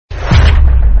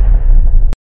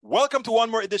Welcome to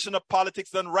one more edition of Politics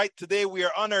Done Right. Today, we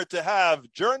are honored to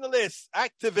have journalist,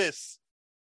 activist,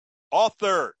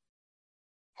 author,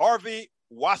 Harvey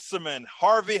Wasserman.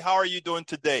 Harvey, how are you doing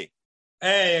today?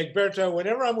 Hey, Egberto,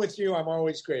 whenever I'm with you, I'm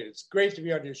always great. It's great to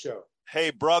be on your show. Hey,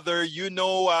 brother,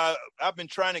 I've been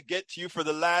trying to get to you for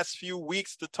the last few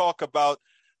weeks to talk about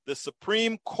the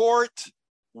Supreme Court.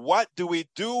 What do we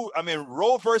do? I mean,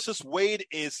 Roe versus Wade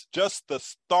is just the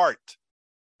start,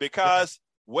 because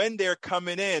when they're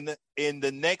coming in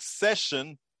the next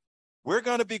session, we're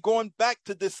going to be going back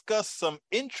to discuss some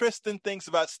interesting things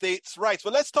about states' rights.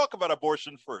 But let's talk about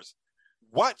abortion first.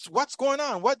 What's going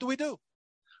on? What do we do?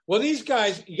 Well, these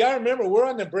guys, you got to remember, we're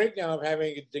on the brink now of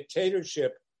having a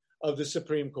dictatorship of the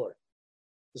Supreme Court.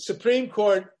 The Supreme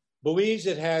Court believes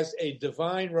it has a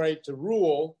divine right to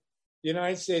rule the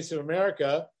United States of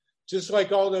America, just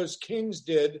like all those kings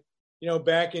did,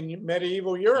 back in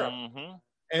medieval Europe. Mm-hmm.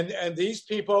 And these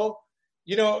people,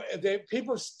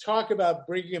 people talk about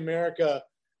bringing America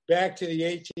back to the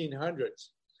 1800s.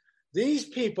 These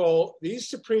people, these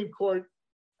Supreme Court,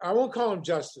 I won't call them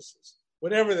justices,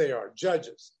 whatever they are,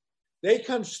 judges. They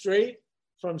come straight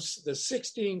from the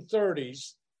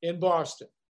 1630s in Boston,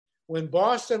 when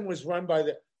Boston was run by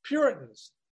the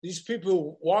Puritans. These people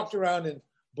who walked around in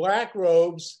black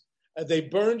robes. They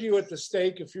burned you at the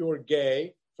stake if you were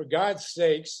gay, for God's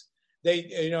sakes.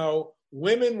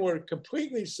 Women were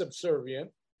completely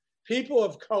subservient. People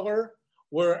of color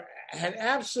had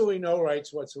absolutely no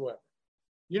rights whatsoever.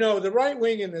 The right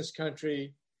wing in this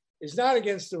country is not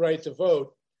against the right to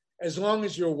vote as long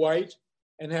as you're white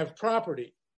and have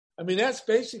property. I mean, that's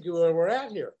basically where we're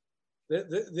at here.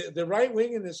 The right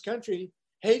wing in this country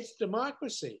hates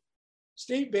democracy.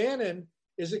 Steve Bannon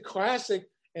is a classic,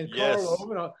 and Karl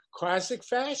Rove, a classic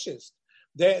fascist.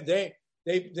 They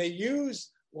use,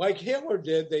 like Hitler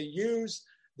did, they use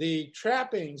the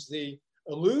trappings, the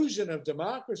illusion of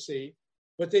democracy,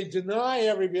 but they deny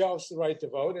everybody else the right to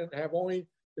vote and have only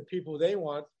the people they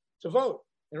want to vote.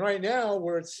 And right now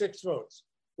we're at 6 votes,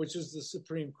 which is the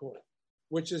Supreme Court,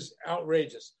 which is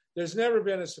outrageous. There's never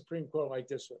been a Supreme Court like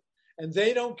this one. And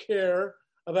they don't care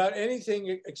about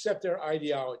anything except their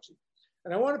ideology.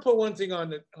 And I want to put one thing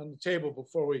on the table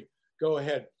before we go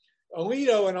ahead.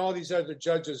 Alito and all these other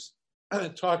judges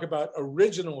talk about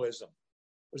originalism.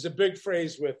 It was a big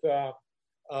phrase with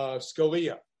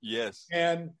Scalia. Yes.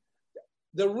 And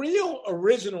the real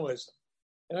originalism,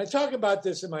 and I talk about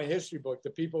this in my history book,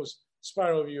 The People's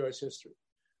Spiral of U.S. History.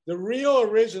 The real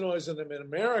originalism in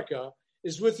America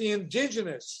is with the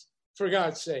indigenous, for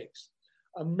God's sakes.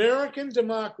 American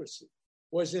democracy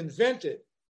was invented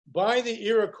by the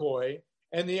Iroquois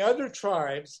and the other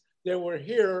tribes that were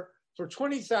here for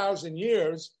 20,000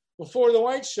 years before the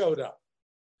whites showed up.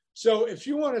 So if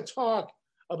you want to talk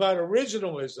about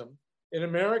originalism in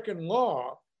American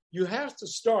law, you have to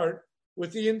start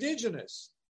with the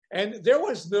indigenous. And there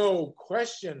was no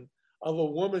question of a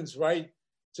woman's right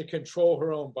to control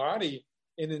her own body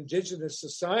in indigenous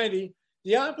society.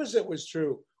 The opposite was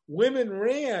true. Women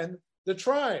ran the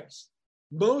tribes.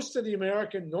 Most of the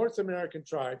North American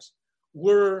tribes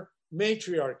were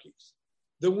matriarchies.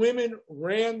 The women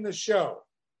ran the show.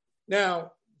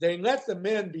 Now, they let the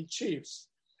men be chiefs.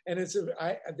 And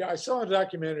I saw a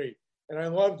documentary, and I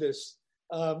love this.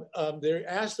 They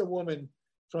asked a woman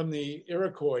from the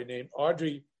Iroquois named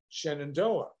Audrey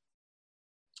Shenandoah,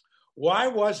 why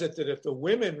was it that if the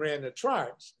women ran the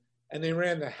tribes and they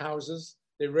ran the houses,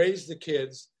 they raised the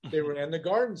kids, they ran the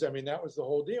gardens? I mean, that was the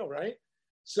whole deal, right?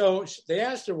 So they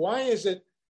asked her, why is it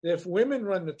that if women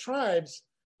run the tribes,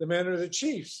 the men are the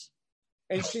chiefs?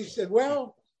 And she said,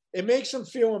 well, it makes them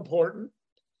feel important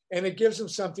and it gives them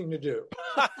something to do.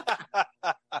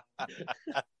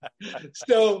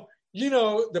 So,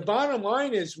 the bottom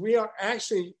line is we are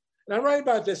actually, and I write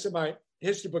about this in my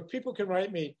history book. People can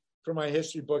write me for my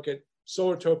history book at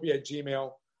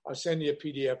solartopia@gmail.com. I'll send you a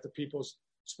PDF, The People's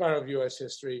Spiral of U.S.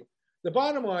 History. The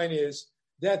bottom line is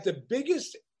that the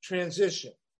biggest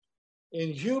transition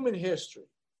in human history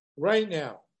right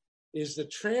now is the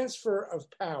transfer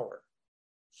of power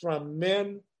from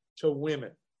men to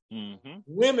women. Mm-hmm.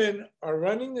 Women are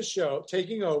running the show,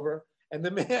 taking over, and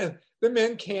the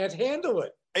men can't handle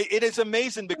it. It is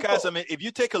amazing because, I mean, if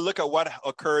you take a look at what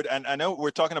occurred, and I know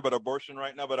we're talking about abortion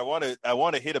right now, but I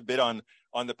want to hit a bit on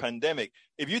the pandemic.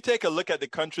 If you take a look at the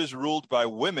countries ruled by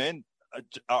women,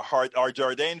 our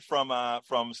Jardine from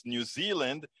New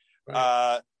Zealand,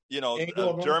 right.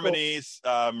 Germany's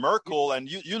Merkel, and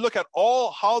you look at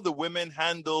how the women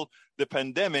handled the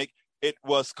pandemic, it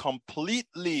was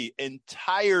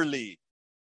entirely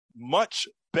much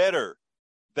better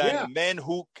than men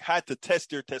who had to test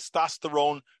their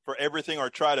testosterone for everything or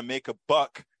try to make a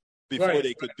buck before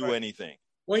they could do anything.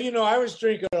 Well, I was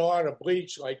drinking a lot of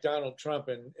bleach like Donald Trump,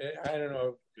 and I don't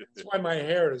know. That's why my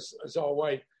hair is all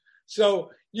white.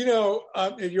 So, you're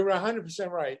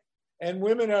 100% right. And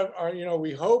women are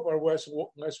we hope are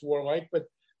less warlike, but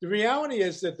the reality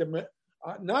is that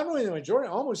not only the majority,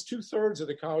 almost 2/3 of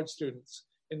the college students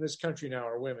in this country now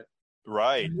are women.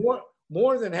 Right.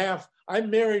 More than half.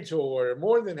 I'm married to a lawyer.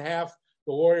 More than half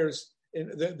the lawyers in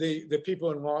the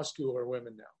people in law school are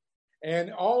women now,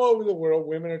 and all over the world,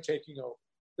 women are taking over.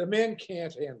 The men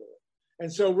can't handle it,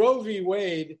 and so Roe v.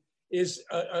 Wade is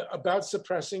about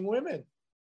suppressing women.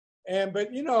 But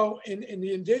in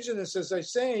the indigenous, as I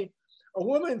say, a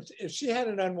woman, if she had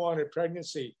an unwanted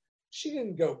pregnancy, she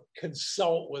didn't go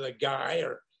consult with a guy,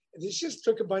 or they just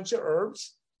took a bunch of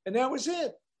herbs, and that was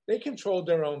it. They controlled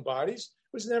their own bodies.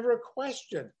 It was never a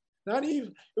question.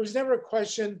 It was never a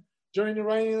question during the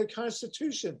writing of the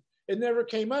Constitution. It never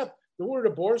came up. The word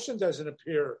abortion doesn't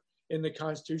appear in the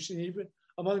Constitution, even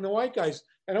among the white guys.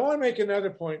 And I want to make another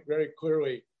point very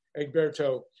clearly,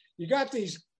 Egberto. You got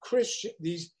these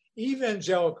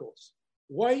evangelicals,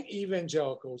 white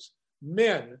evangelicals,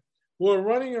 men who are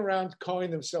running around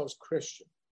calling themselves Christian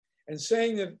and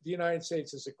saying that the United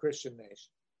States is a Christian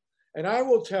nation. And I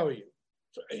will tell you,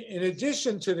 in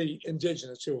addition to the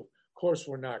indigenous, who of course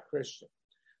were not Christian,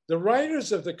 the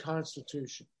writers of the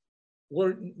Constitution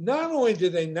were, not only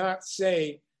did they not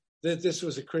say that this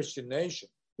was a Christian nation,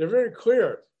 they're very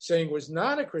clear saying it was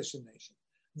not a Christian nation.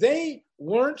 They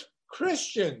weren't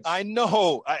Christians. I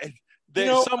know.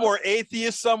 Some were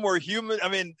atheists, some were human. I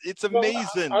mean, it's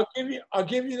amazing. I'll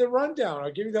give you the rundown.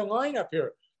 I'll give you the lineup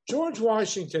here. George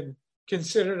Washington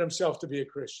considered himself to be a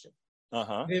Christian.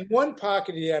 Uh-huh. In one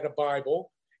pocket, he had a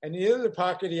Bible, and in the other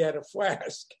pocket, he had a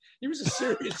flask. He was a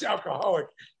serious alcoholic,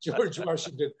 George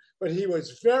Washington, but he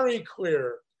was very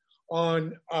clear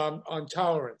on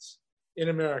tolerance in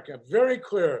America. Very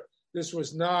clear. This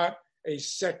was not a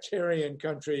sectarian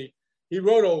country. He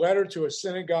wrote a letter to a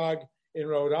synagogue in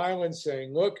Rhode Island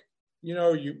saying, look,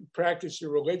 you practice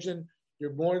your religion.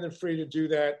 You're more than free to do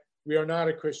that. We are not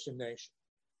a Christian nation.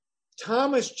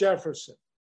 Thomas Jefferson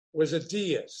was a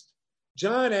deist.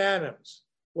 John Adams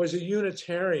was a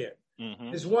Unitarian.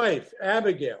 Mm-hmm. His wife,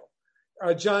 Abigail,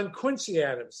 John Quincy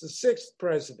Adams, the 6th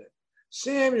president,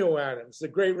 Samuel Adams, the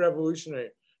great revolutionary,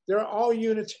 they're all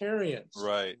Unitarians.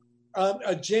 Right.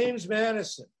 James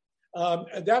Madison.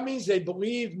 That means they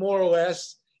believe more or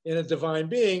less in a divine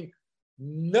being,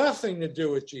 nothing to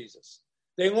do with Jesus.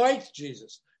 They liked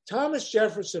Jesus. Thomas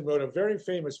Jefferson wrote a very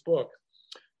famous book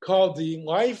called The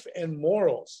Life and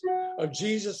Morals of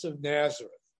Jesus of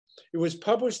Nazareth. It was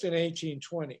published in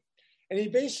 1820. And he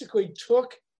basically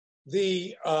took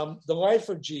the life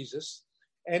of Jesus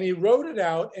and he wrote it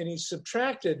out and he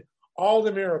subtracted all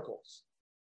the miracles.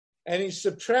 And he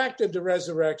subtracted the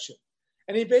resurrection.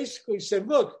 And he basically said,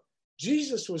 look,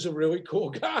 Jesus was a really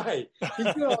cool guy. He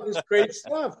did all this great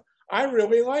stuff. I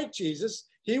really like Jesus.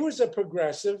 He was a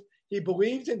progressive. He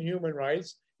believed in human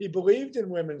rights. He believed in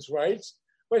women's rights,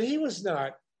 but he was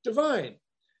not divine.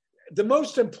 The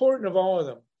most important of all of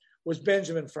them was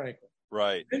Benjamin Franklin.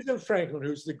 Right. Benjamin Franklin,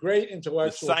 who's the great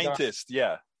intellectual scientist,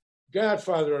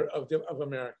 godfather of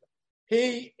America.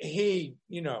 He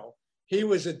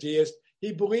was a deist.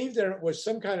 He believed there was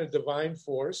some kind of divine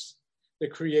force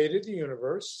that created the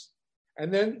universe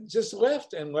and then just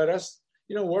left and let us,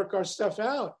 work our stuff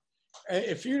out.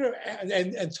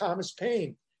 And Thomas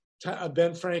Paine,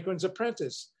 Ben Franklin's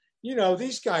apprentice,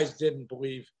 these guys didn't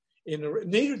believe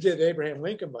neither did Abraham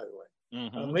Lincoln, by the way.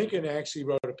 Mm-hmm. Lincoln actually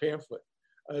wrote a pamphlet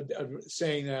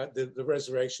saying that the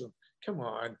resurrection, come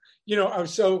on.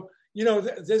 This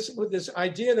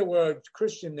idea that we're a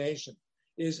Christian nation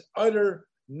is utter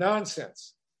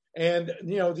nonsense. And,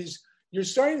 you're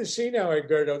starting to see now,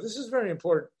 Egberto, this is very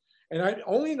important. And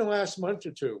only in the last month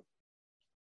or two,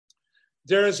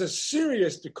 there is a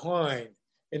serious decline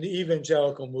in the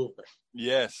evangelical movement.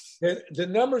 Yes. The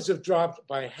numbers have dropped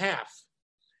by half.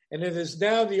 And it is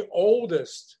now the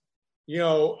oldest,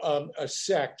 a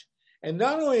sect. And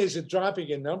not only is it dropping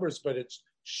in numbers, but it's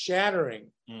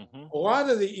shattering. Mm-hmm. A lot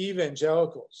of the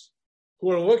evangelicals who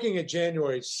are looking at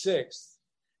January 6th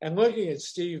and looking at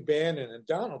Steve Bannon and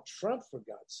Donald Trump, for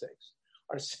God's sakes,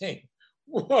 are saying,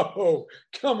 whoa,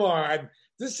 come on,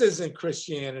 this isn't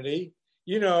Christianity.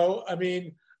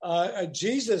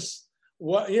 Jesus,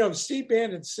 Steve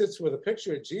Bannon sits with a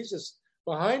picture of Jesus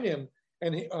behind him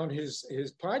and on his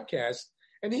podcast,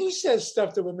 and he says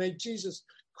stuff that would make Jesus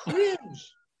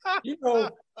cringe.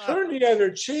 Turn the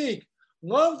other cheek,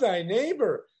 love thy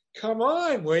neighbor. Come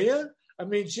on, will you?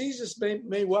 Jesus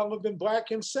may well have been black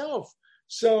himself.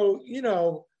 So,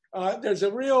 there's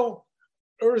a real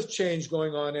earth change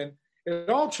going on. It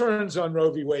all turns on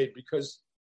Roe v. Wade because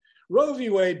Roe v.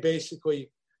 Wade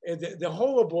basically, the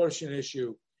whole abortion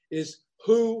issue is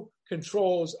who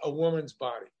controls a woman's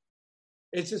body.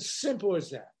 It's as simple as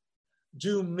that.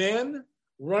 Do men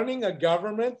running a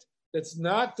government that's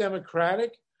not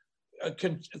democratic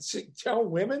can tell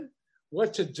women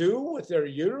what to do with their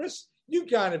uterus? You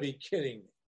got to be kidding me.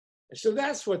 So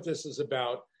that's what this is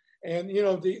about. And,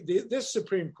 this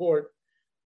Supreme Court,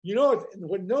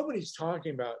 what nobody's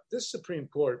talking about, this Supreme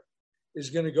Court is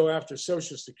going to go after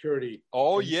Social Security.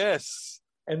 Oh, yes.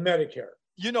 And Medicare.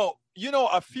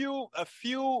 A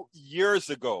few years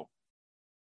ago,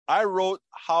 I wrote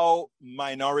how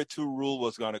minority rule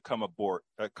was going to come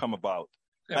about.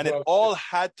 And it all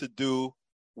had to do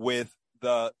with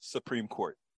the Supreme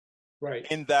Court. Right.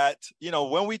 In that,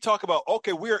 when we talk about,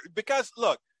 because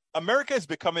look, America is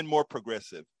becoming more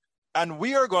progressive. And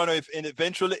we are going to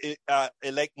eventually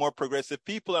elect more progressive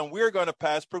people, and we're going to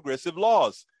pass progressive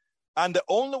laws. And the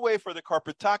only way for the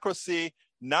corporatocracy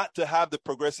not to have the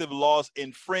progressive laws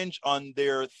infringe on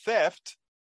their theft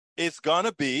is going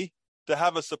to be to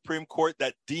have a Supreme Court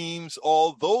that deems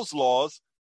all those laws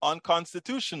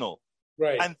unconstitutional.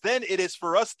 Right. And then it is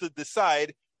for us to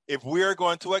decide if we are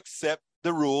going to accept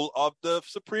the rule of the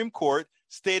Supreme Court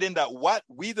stating that what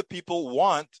we the people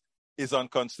want is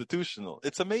unconstitutional.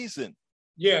 It's amazing.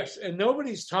 Yes, and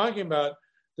nobody's talking about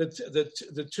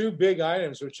the two big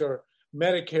items, which are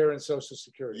Medicare and Social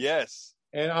Security. Yes.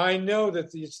 And I know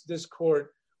that this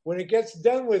court, when it gets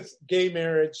done with gay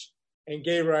marriage and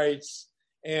gay rights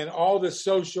and all the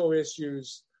social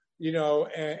issues,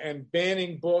 and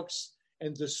banning books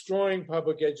and destroying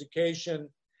public education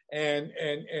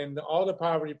and all the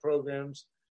poverty programs,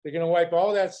 they're going to wipe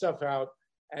all that stuff out,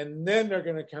 and then they're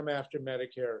going to come after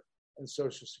Medicare and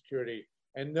Social Security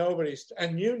and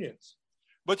unions.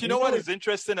 But what is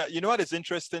interesting? You know what is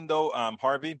interesting though,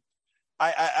 Harvey?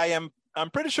 I'm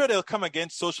pretty sure they'll come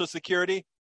against Social Security.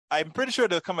 I'm pretty sure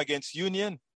they'll come against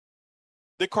union.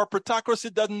 The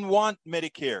corporatocracy doesn't want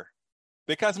Medicare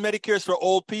because Medicare is for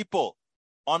old people,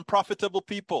 unprofitable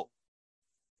people.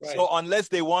 Right. So unless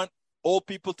they want old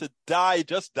people to die,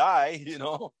 just die,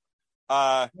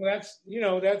 Well, that's,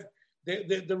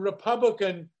 the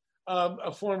Republican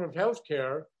a form of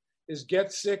healthcare is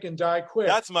get sick and die quick.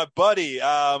 That's my buddy,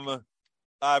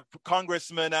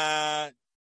 Congressman,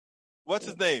 what's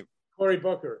his name? Cory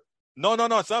Booker. No,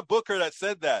 it's not Booker that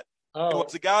said that. Oh. It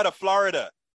was the guy out of Florida.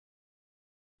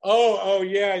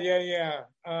 Yeah.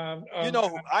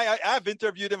 I've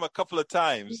interviewed him a couple of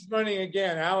times. He's running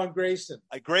again, Alan Grayson.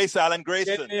 Alan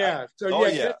Grayson. Yeah.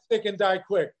 Get sick and die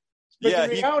quick. But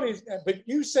the reality is, but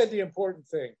you said the important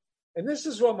thing. And this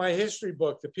is what my history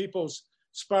book, The People's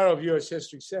Spiral of U.S.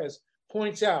 History Says,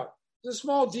 points out. There's a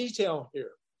small detail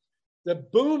here. The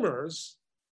boomers,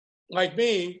 like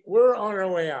me, we're on our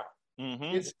way out.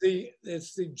 Mm-hmm. The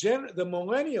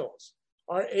millennials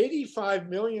are 85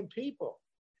 million people,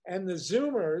 and the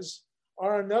Zoomers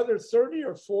are another 30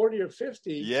 or 40 or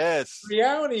 50. Yes. The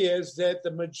reality is that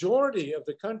the majority of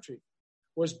the country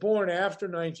was born after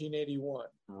 1981.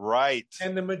 Right.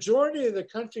 And the majority of the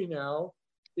country now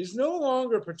is no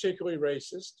longer particularly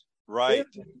racist. Right.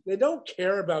 They don't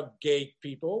care about gay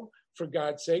people, for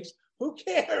God's sakes. Who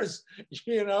cares?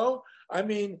 I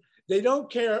mean, they don't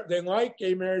care. They like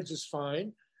gay marriage is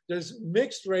fine. There's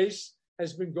mixed race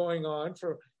has been going on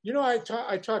for, I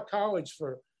taught college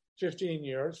for 14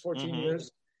 mm-hmm.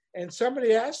 years. And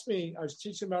somebody asked me, I was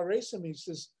teaching about racism. He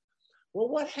says, well,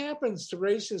 what happens to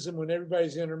racism when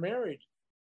everybody's intermarried?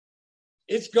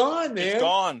 It's gone, man. It's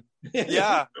gone.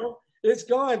 Yeah. It's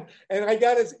gone. And I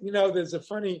got it, there's a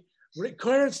funny,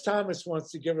 Clarence Thomas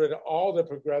wants to get rid of all the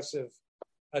progressive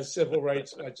civil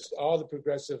rights, just all the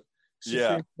progressive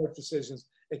Supreme Court decisions,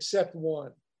 except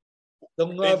one.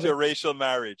 Interracial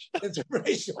marriage.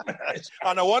 Interracial marriage.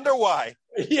 And I wonder why.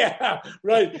 Yeah,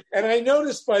 right. And I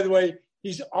noticed, by the way,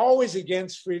 he's always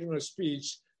against freedom of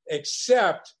speech,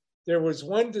 except there was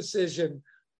one decision,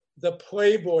 the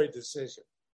Playboy decision.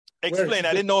 Explain.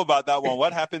 I didn't know about that one.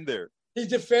 What happened there? He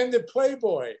defended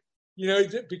Playboy,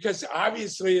 because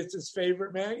obviously it's his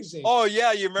favorite magazine. Oh,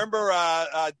 yeah. You remember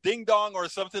Ding Dong or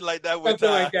something like that? Something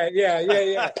like that.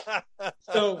 Yeah.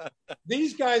 So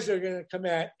these guys are going to come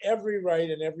at every right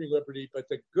and every liberty. But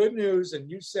the good news,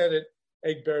 and you said it,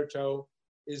 Egberto,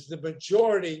 is the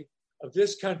majority of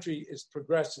this country is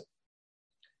progressive.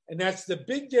 And that's the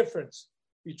big difference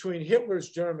between Hitler's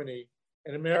Germany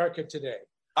and America today.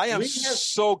 I am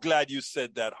so glad you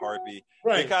said that, Harvey,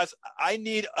 right. Because I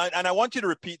need, and I want you to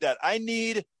repeat that. I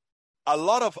need a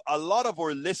lot of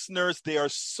our listeners. They are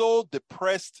so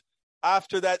depressed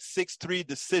after that 6-3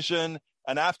 decision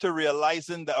And after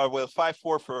realizing that,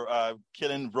 5-4 for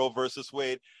killing Roe versus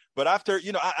Wade. But after,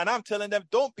 and I'm telling them,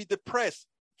 don't be depressed.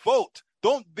 Vote.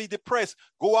 Don't be depressed.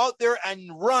 Go out there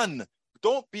and run.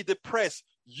 Don't be depressed.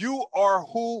 You are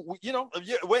who,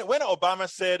 when Obama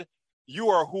said, you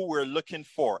are who we're looking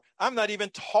for. I'm not even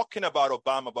talking about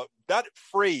Obama, but that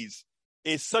phrase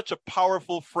is such a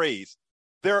powerful phrase.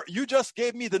 You just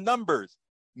gave me the numbers.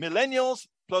 Millennials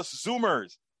plus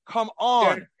Zoomers. Come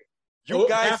on. You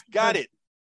guys got it.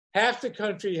 Half the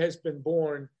country has been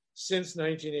born since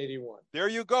 1981. There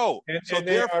you go. And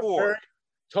therefore,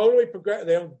 totally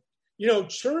progressive.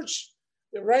 Church,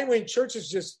 the right-wing church is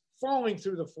just falling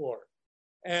through the floor.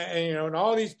 And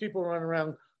all these people run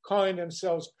around calling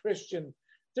themselves Christian.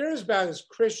 They're about as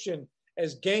Christian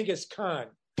as Genghis Khan.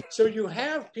 So you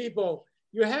have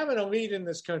an elite in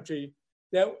this country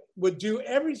that would do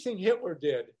everything Hitler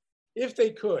did if they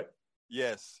could.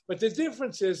 Yes. But the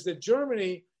difference is that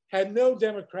Germany had no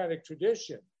democratic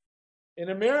tradition. In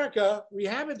America, we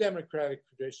have a democratic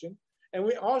tradition. And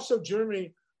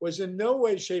Germany was in no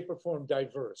way, shape, or form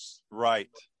diverse. Right.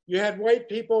 You had white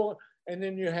people, and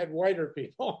then you had whiter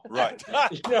people. Right.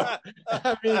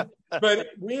 But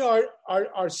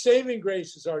our saving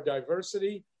grace is our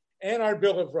diversity and our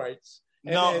Bill of Rights.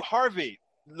 Now, Harvey,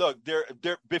 look, there.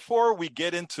 Before we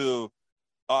get into,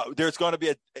 there's going to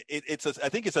be I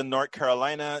think it's a North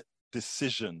Carolina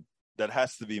decision that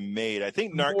has to be made. I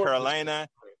think North Carolina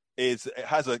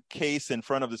has a case in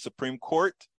front of the Supreme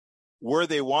Court where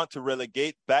they want to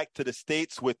relegate back to the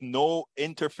states with no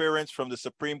interference from the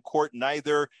Supreme Court,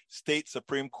 neither state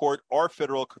Supreme Court or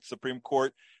federal Supreme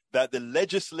Court, that the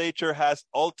legislature has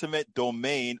ultimate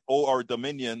domain or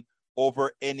dominion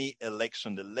over any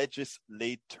election, the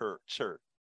legislature.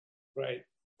 Right.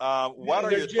 What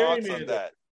are your thoughts on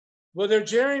that? Well, they're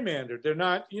gerrymandered. They're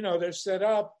not, they're set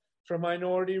up for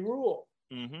minority rule.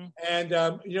 Mm-hmm.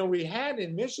 And, we had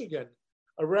in Michigan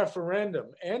a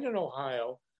referendum and in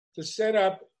Ohio to set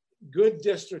up good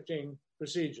districting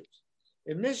procedures.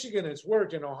 In Michigan, it's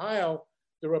worked. In Ohio,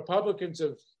 the Republicans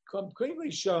have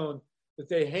completely shown that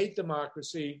they hate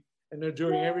democracy and they're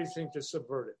doing everything to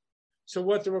subvert it. So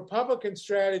what the Republican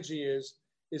strategy is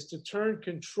to turn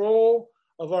control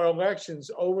of our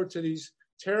elections over to these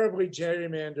terribly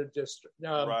gerrymandered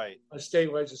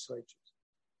state legislatures.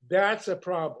 That's a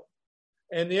problem.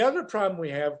 And the other problem we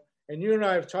have, and you and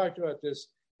I have talked about this,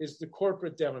 is the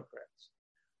corporate Democrats.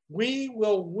 We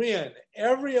will win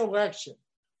every election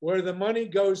where the money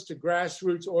goes to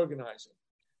grassroots organizing.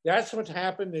 That's what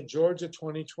happened in Georgia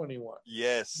 2021.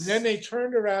 Yes. And then they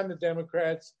turned around the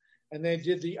Democrats and they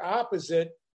did the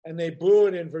opposite and they blew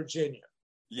it in Virginia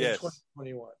in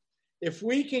 2021. If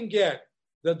we can get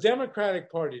the Democratic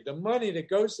Party, the money that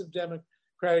goes to the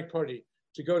Democratic Party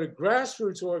to go to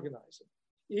grassroots organizing,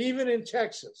 even in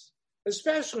Texas,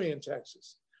 especially in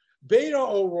Texas, Beto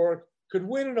O'Rourke could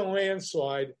win in a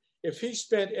landslide if he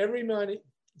spent every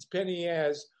penny he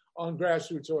has on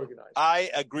grassroots organizing. I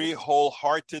agree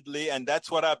wholeheartedly, and that's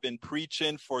what I've been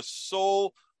preaching for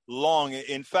so long.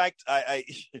 In fact, I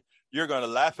you're going to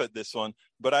laugh at this one,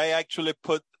 but I actually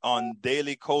put on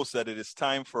Daily Kos that it is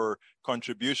time for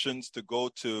contributions to go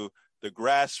to the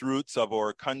grassroots of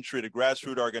our country, the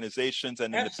grassroots organizations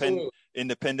and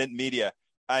independent media.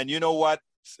 And you know what?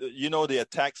 The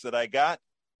attacks that I got?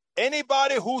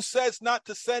 Anybody who says not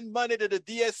to send money to the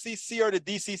DSCC or the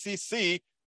DCCC,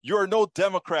 you're no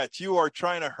Democrat. You are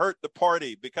trying to hurt the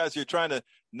party because you're trying to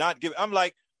not give. I'm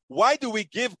like, why do we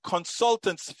give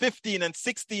consultants $15,000 and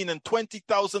 $16,000 and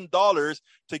 $20,000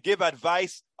 to give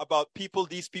advice about people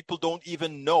these people don't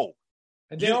even know?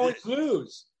 And they always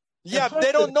lose. Yeah,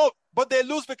 they don't know, but they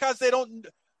lose because they don't.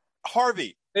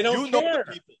 Harvey, they don't care. Know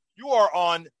the people. You are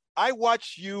on. I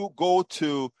watch you go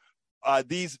to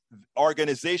these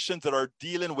organizations that are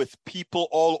dealing with people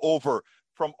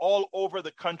from all over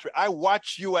the country. I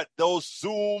watch you at those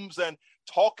Zooms and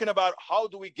talking about how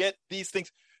do we get these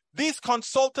things. These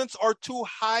consultants are too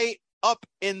high up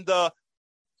in the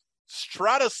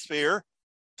stratosphere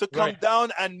to come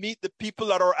down and meet the people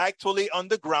that are actually on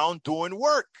the ground doing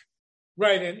work.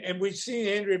 Right. And we've seen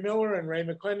Andrea Miller and Ray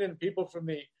McClendon and people from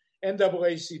the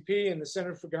NAACP and the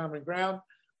Center for Common Ground.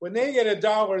 When they get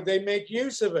 $1, they make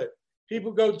use of it.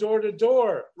 People go door to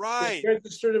door. Right. They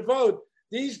register to vote.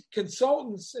 These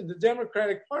consultants in the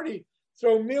Democratic Party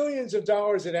throw millions of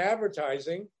dollars at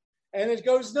advertising, and it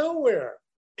goes nowhere.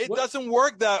 It doesn't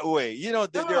work that way.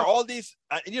 There are all these,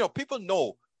 people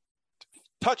know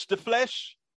touch the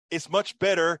flesh is much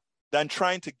better than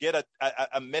trying to get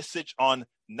a message on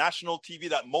national TV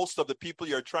that most of the people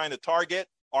you're trying to target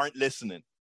aren't listening.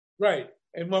 Right.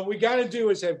 And what we got to do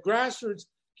is have grassroots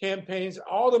campaigns.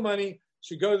 All the money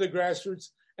should go to the grassroots.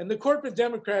 And the corporate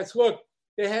Democrats, look,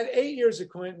 they had 8 years of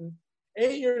Clinton,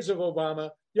 8 years of Obama.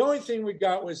 The only thing we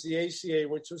got was the ACA,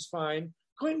 which was fine.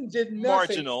 Clinton did nothing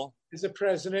Marginal. as a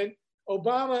president.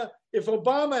 If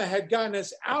Obama had gotten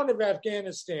us out of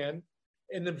Afghanistan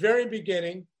in the very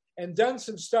beginning and done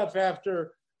some stuff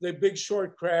after the Big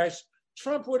Short crash,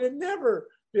 Trump would have never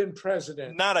been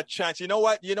president. Not a chance. You know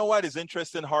what? You know what is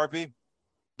interesting, Harvey?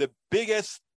 The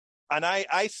biggest, and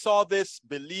I saw this,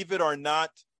 believe it or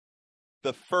not,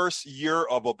 the first year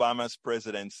of Obama's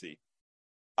presidency.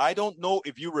 I don't know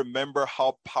if you remember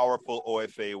how powerful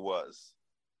OFA was.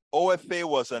 OFA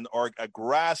was a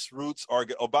grassroots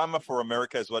Obama for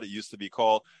America is what it used to be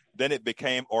called. Then it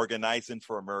became Organizing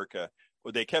for America.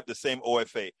 Well, they kept the same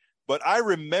OFA. But I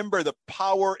remember the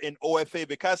power in OFA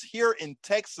because here in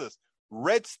Texas,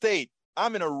 red state,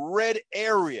 I'm in a red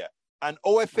area, and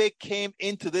OFA came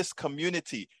into this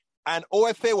community. And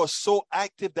OFA was so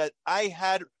active that I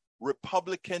had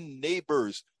Republican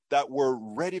neighbors that were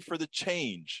ready for the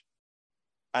change.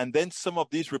 And then some of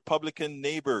these Republican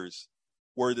neighbors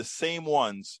were the same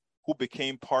ones who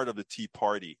became part of the Tea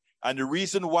Party. And the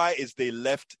reason why is they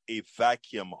left a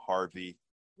vacuum, Harvey.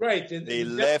 Right. They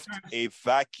left a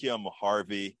vacuum,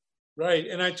 Harvey. Right.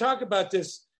 And I talk about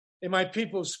this in my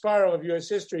People's Spiral of U.S.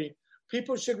 History.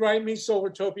 People should write me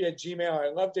solartopia@gmail. I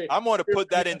love to. I'm going to put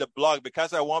that in the blog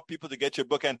because I want people to get your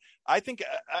book. And I think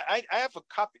I have a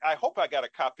copy. I hope I got a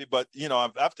copy, but, you know, I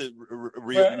have to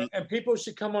read. And people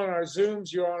should come on our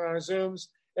Zooms. You're on our Zooms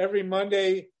every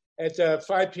Monday at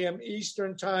 5 p.m.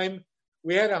 Eastern time.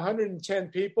 We had 110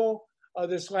 people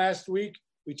this last week.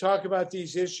 We talk about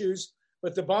these issues.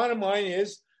 But the bottom line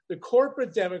is the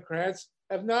corporate Democrats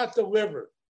have not delivered.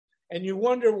 And you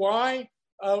wonder why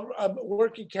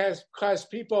working class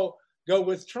people go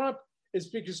with Trump. It's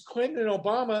because Clinton and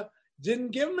Obama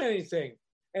didn't give them anything.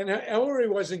 And Hillary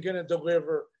wasn't going to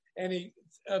deliver any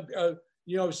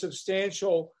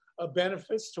substantial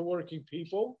benefits to working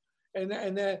people. And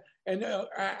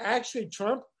actually,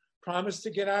 Trump promised to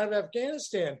get out of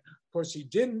Afghanistan. Of course, he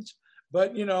didn't.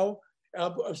 But,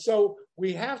 so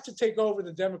we have to take over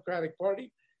the Democratic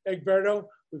Party, Egberto.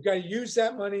 We've got to use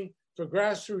that money for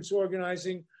grassroots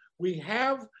organizing. We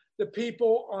have the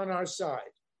people on our side.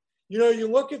 You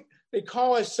look at, they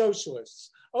call us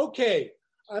socialists. Okay,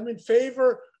 I'm in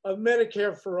favor of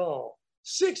Medicare for all.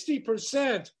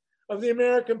 60% of the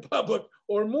American public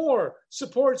or more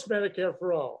supports Medicare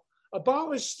for all.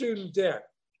 Abolish student debt,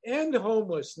 end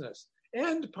homelessness,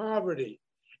 end poverty,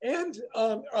 and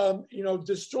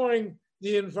destroying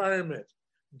the environment.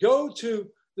 Go to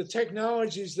the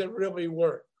technologies that really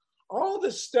work. All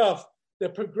the stuff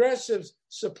that progressives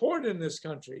support in this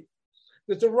country,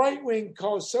 that the right wing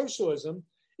calls socialism,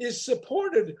 is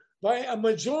supported by a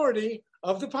majority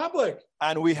of the public.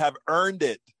 And we have earned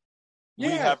it.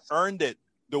 Yes. We have earned it.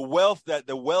 The wealth that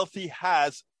the wealthy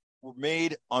has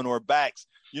made on our backs.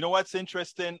 You know what's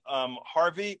interesting,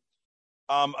 Harvey?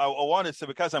 I want to say,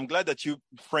 because I'm glad that you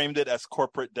framed it as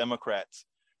corporate Democrats.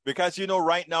 Because,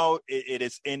 right now it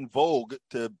is in vogue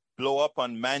to blow up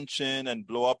on Manchin and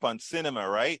blow up on Sinema,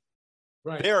 right?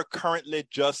 Right. They are currently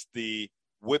just the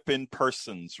whipping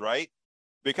persons, right?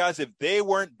 Because if they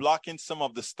weren't blocking some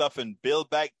of the stuff in Build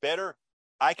Back Better,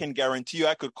 I can guarantee you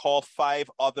I could call 5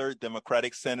 other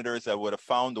Democratic senators that would have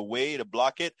found a way to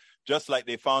block it, just like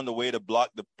they found a way to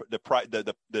block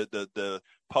the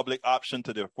public option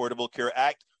to the Affordable Care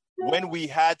Act when we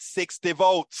had 60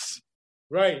 votes.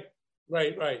 Right.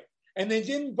 And they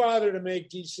didn't bother to make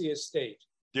D.C. a state.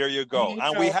 There you go.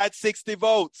 And we had 60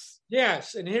 votes.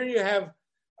 Yes. And here you have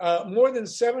more than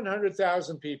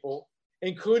 700,000 people,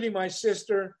 including my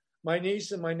sister, my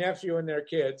niece, and my nephew and their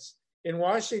kids, in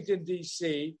Washington,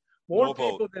 D.C., more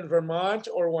people than Vermont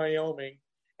or Wyoming.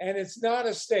 And it's not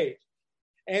a state.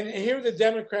 And here the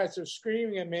Democrats are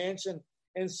screaming at Manchin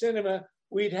and Sinema.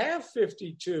 We'd have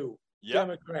 52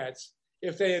 Democrats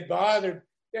if they had bothered.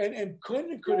 And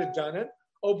Clinton could have done it.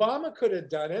 Obama could have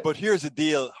done it. But here's the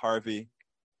deal, Harvey.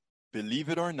 Believe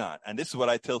it or not, and this is what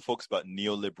I tell folks about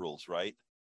neoliberals, right?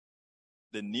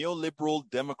 The neoliberal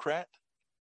Democrat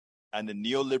and the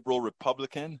neoliberal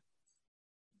Republican,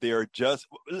 they are just,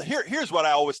 here's what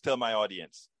I always tell my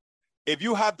audience. If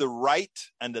you have the right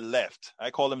and the left, I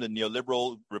call them the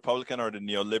neoliberal Republican or the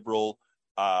neoliberal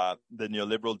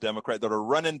Democrat that are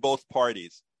running both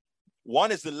parties.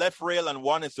 One is the left rail and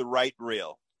one is the right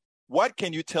rail. What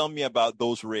can you tell me about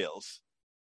those rails?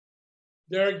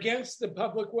 They're against the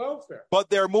public welfare. But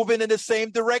they're moving in the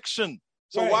same direction.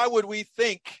 So right. Why would we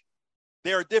think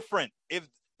they're different? If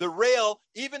the rail,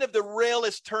 even if the rail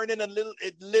is turning a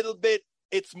little bit,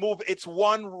 it's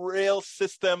one rail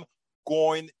system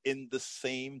going in the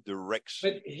same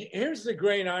direction. But here's the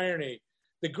great irony.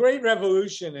 The great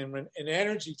revolution in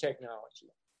energy technology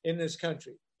in this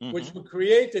country, which would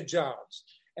create the jobs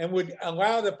and would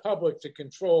allow the public to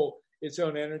control its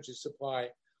own energy supply,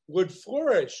 would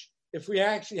flourish if we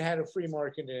actually had a free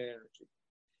market in energy.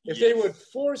 If they would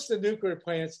force the nuclear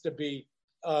plants to be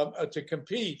to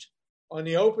compete on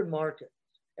the open market,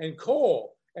 and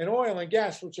coal and oil and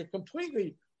gas, which are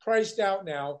completely priced out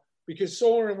now because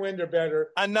solar and wind are better.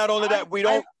 And not only that,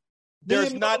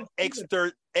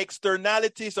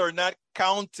 externalities are not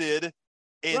counted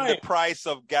in the price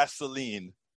of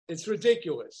gasoline. It's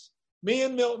ridiculous. Me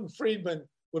and Milton Friedman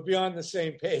would be on the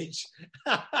same page.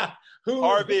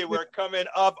 Harvey, we're coming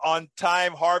up on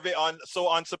time. Harvey,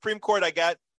 on Supreme Court, I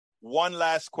got one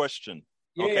last question.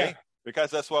 Okay,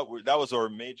 because that was our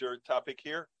major topic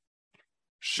here.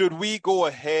 Should we go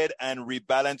ahead and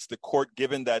rebalance the court,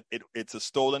 given that it's a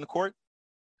stolen court?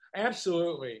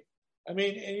 Absolutely. I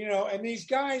mean, and these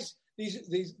guys,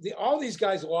 all these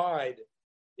guys lied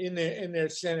in their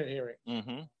Senate hearing.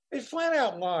 Mm-hmm. They flat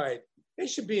out lied. They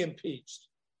should be impeached.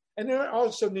 And there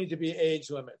also need to be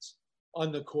age limits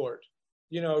on the court.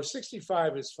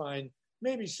 65 is fine,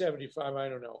 maybe 75, I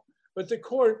don't know. But the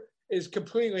court is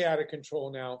completely out of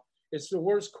control now. It's the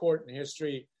worst court in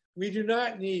history. We do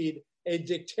not need a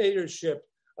dictatorship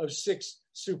of 6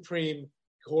 Supreme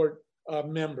Court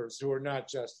members who are not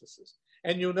justices.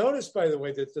 And you'll notice, by the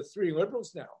way, that the 3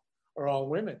 liberals now are all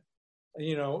women.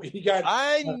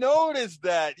 I noticed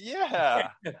that, yeah.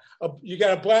 You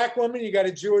got a black woman, you got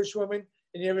a Jewish woman,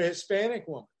 and you have a Hispanic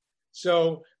woman.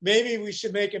 So maybe we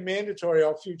should make it mandatory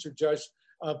all future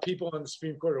people on the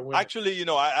Supreme Court are women. Actually,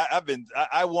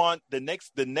 I want the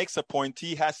next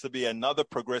appointee has to be another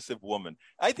progressive woman.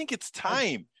 I think it's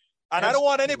time. And I don't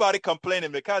want anybody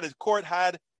complaining because the court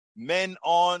had men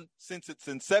on since its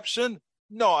inception.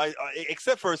 No,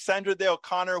 except for Sandra Day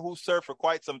O'Connor, who served for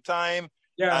quite some time,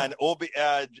 and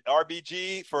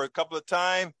RBG for a couple of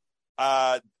times.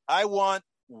 I want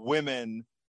women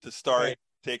to start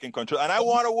taking control, and I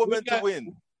want a woman to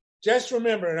win. Just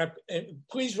remember, and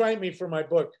please write me for my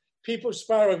book, People's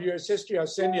Spiral of U.S. History. I'll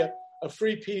send you a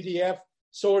free PDF,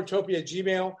 Solartopia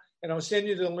Gmail, and I'll send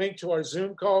you the link to our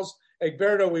Zoom calls.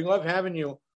 Egberto, we love having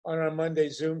you on our Monday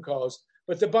Zoom calls.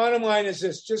 But the bottom line is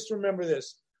this, just remember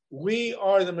this. We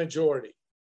are the majority.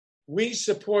 We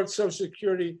support Social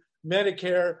Security,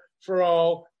 Medicare for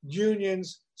all,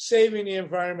 unions, saving the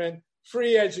environment,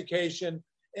 free education,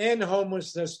 end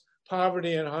homelessness,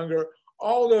 poverty, and hunger.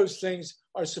 All those things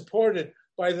are supported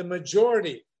by the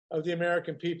majority of the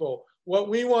American people. What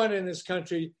we want in this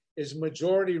country is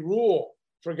majority rule,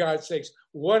 for God's sakes.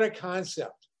 What a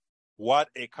concept. What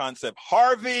a concept.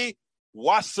 Harvey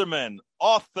Wasserman,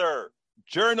 author,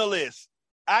 journalist,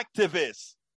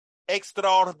 activist,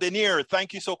 extraordinaire.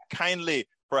 Thank you so kindly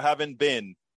for having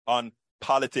been on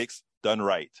Politics Done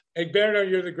Right. Egberto,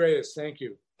 you're the greatest. Thank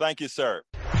you. Thank you, sir.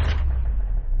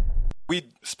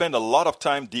 We spend a lot of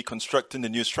time deconstructing the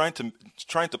news, trying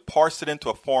to parse it into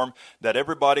a form that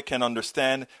everybody can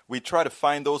understand. We try to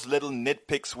find those little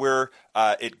nitpicks where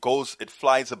it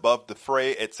flies above the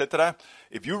fray, etc.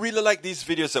 If you really like these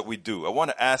videos that we do, I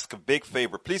want to ask a big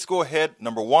favor. Please go ahead.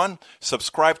 Number 1,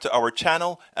 subscribe to our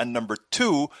channel. And number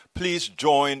 2, please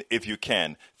join if you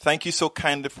can. Thank you so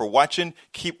kindly for watching.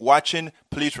 Keep watching.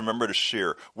 Please remember to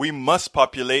share. We must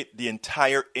populate the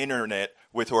entire internet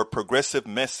with our progressive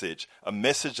message, a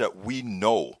message that we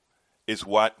know is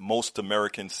what most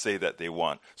Americans say that they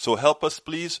want. So help us,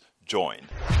 please join.